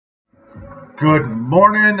Good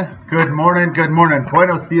morning, good morning, good morning.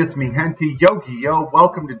 Buenos dias, mi gente. Yo.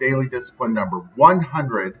 Welcome to Daily Discipline number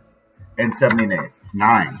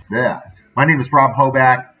 179. Yeah. My name is Rob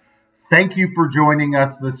Hoback. Thank you for joining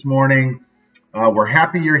us this morning. We're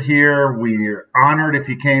happy you're here. We're honored if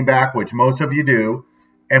you came back, which most of you do.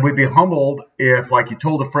 And we'd be humbled if, like, you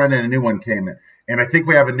told a friend and a new one came in. And I think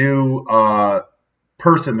we have a new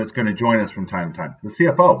person that's going to join us from time to time, the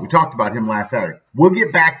CFO. We talked about him last Saturday. We'll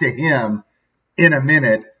get back to him in a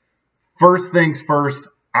minute. First things first,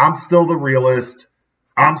 I'm still the realist.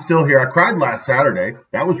 I'm still here. I cried last Saturday.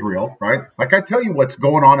 That was real, right? Like, I tell you what's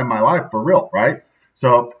going on in my life for real, right?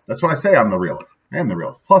 So that's why I say I'm the realist. I am the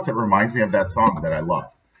realist. Plus, it reminds me of that song that I love.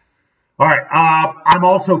 All right. I'm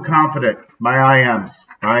also confident. My IMs,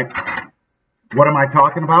 right? What am I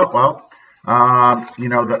talking about? Well,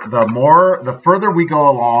 the further we go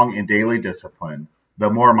along in daily discipline, the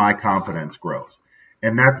more my confidence grows.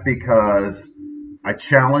 And that's because I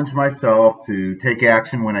challenge myself to take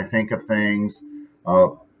action when I think of things.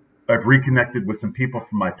 I've reconnected with some people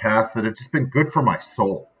from my past that have just been good for my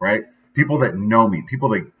soul, right? People that know me, people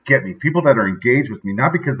that get me, people that are engaged with me,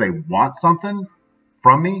 not because they want something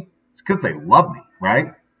from me, it's because they love me,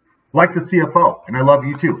 right? Like the CFO, and I love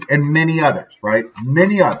you too, and many others, right?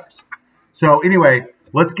 Many others. So anyway,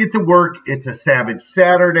 let's get to work. It's a savage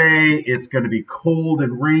Saturday. It's going to be cold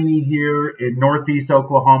and rainy here in Northeast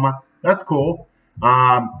Oklahoma. That's cool.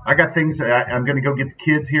 I got things. I'm going to go get the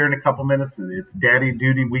kids here in a couple minutes. It's daddy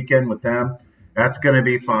duty weekend with them. That's going to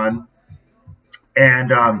be fun.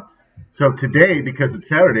 And so today, because it's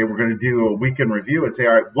Saturday, we're going to do a weekend review and say,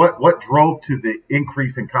 all right, what drove to the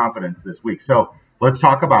increase in confidence this week? So let's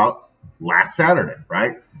talk about last Saturday,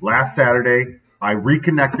 right? Last Saturday, I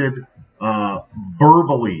reconnected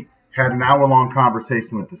verbally, had an hour-long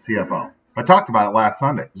conversation with the CFO. I talked about it last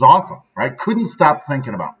Sunday. It was awesome, right? Couldn't stop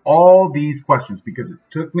thinking about all these questions because it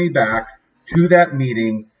took me back to that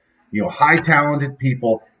meeting, high talented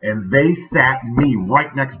people, and they sat me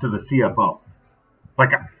right next to the CFO.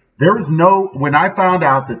 Like, when I found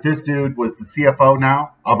out that this dude was the CFO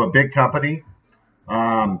now of a big company,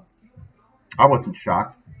 I wasn't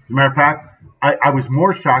shocked. As a matter of fact, I was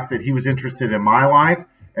more shocked that he was interested in my life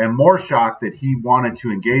and more shocked that he wanted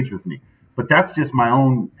to engage with me. But that's just my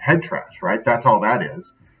own head trash, right? That's all that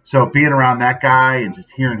is. So being around that guy and just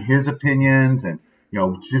hearing his opinions and,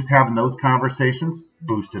 just having those conversations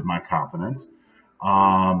boosted my confidence.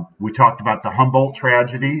 We talked about the Humboldt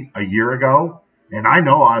tragedy a year ago, and I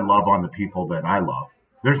know I love on the people that I love.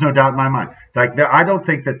 There's no doubt in my mind. Like, I don't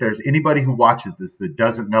think that there's anybody who watches this that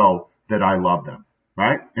doesn't know that I love them,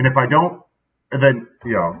 right? And if I don't, then,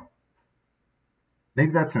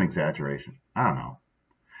 maybe that's an exaggeration. I don't know.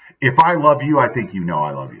 If I love you, I think you know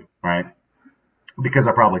I love you, right? Because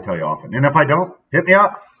I probably tell you often. And if I don't, hit me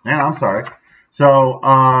up. Man, I'm sorry. So,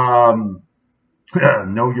 know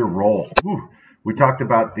your role. Ooh. We talked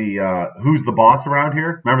about the who's the boss around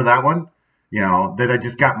here. Remember that one? That I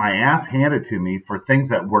just got my ass handed to me for things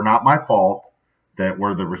that were not my fault, that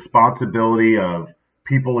were the responsibility of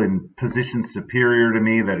people in positions superior to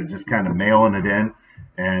me that are just kind of mailing it in.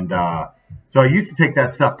 And so I used to take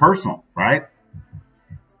that stuff personal, right?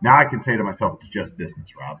 Now I can say to myself, it's just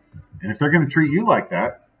business, Rob. And if they're going to treat you like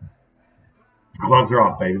that, gloves are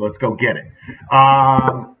off, baby. Let's go get it.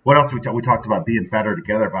 What else we talked about being better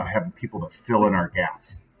together, about having people that fill in our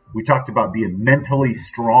gaps. We talked about being mentally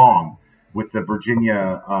strong with the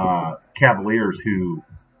Virginia Cavaliers, who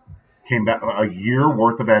came back a year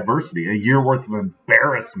worth of adversity, a year worth of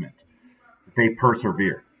embarrassment. They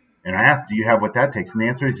persevered. And I asked, do you have what that takes? And the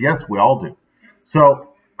answer is yes, we all do. So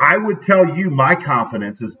I would tell you my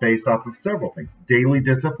confidence is based off of several things. Daily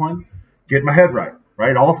discipline, get my head right,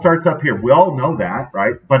 right? All starts up here. We all know that,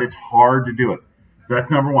 right? But it's hard to do it. So that's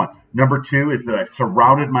number one. Number two is that I've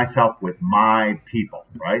surrounded myself with my people,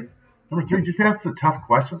 right? Number three, just ask the tough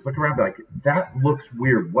questions. Look around, be like, that looks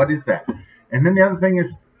weird. What is that? And then the other thing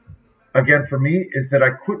is, again, for me, is that I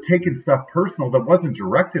quit taking stuff personal that wasn't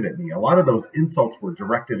directed at me. A lot of those insults were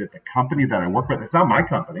directed at the company that I work with. It's not my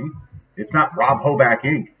company. It's not Rob Hoback,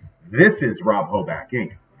 Inc. This is Rob Hoback,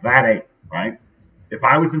 Inc. That ain't, right? If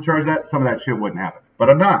I was in charge of that, some of that shit wouldn't happen. But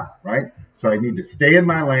I'm not, right? So I need to stay in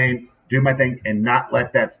my lane, do my thing, and not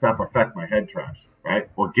let that stuff affect my head trash, right?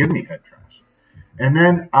 Or give me head trash. And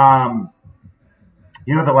then,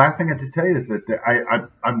 the last thing I just tell you is that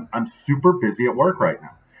I'm super busy at work right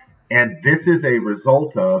now. And this is a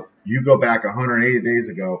result of, you go back 180 days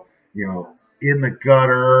ago, in the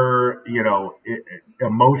gutter,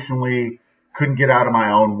 emotionally couldn't get out of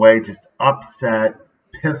my own way, just upset,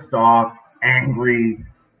 pissed off, angry.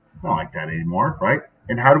 I don't like that anymore, right?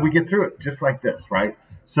 And how do we get through it? Just like this, right?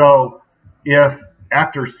 So if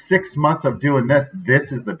after 6 months of doing this,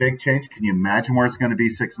 this is the big change, can you imagine where it's going to be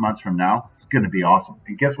 6 months from now? It's going to be awesome.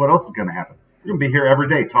 And guess what else is going to happen? We're going to be here every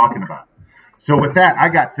day talking about it. So with that, I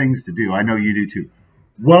got things to do. I know you do too.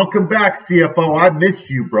 Welcome back, CFO. I missed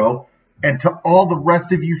you, bro. And to all the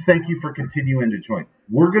rest of you, thank you for continuing to join.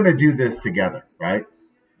 We're going to do this together, right?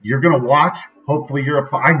 You're going to watch. Hopefully you're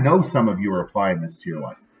applying. I know some of you are applying this to your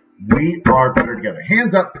lives. We are better together.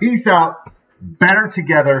 Hands up. Peace out. Better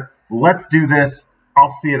together. Let's do this.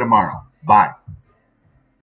 I'll see you tomorrow. Bye.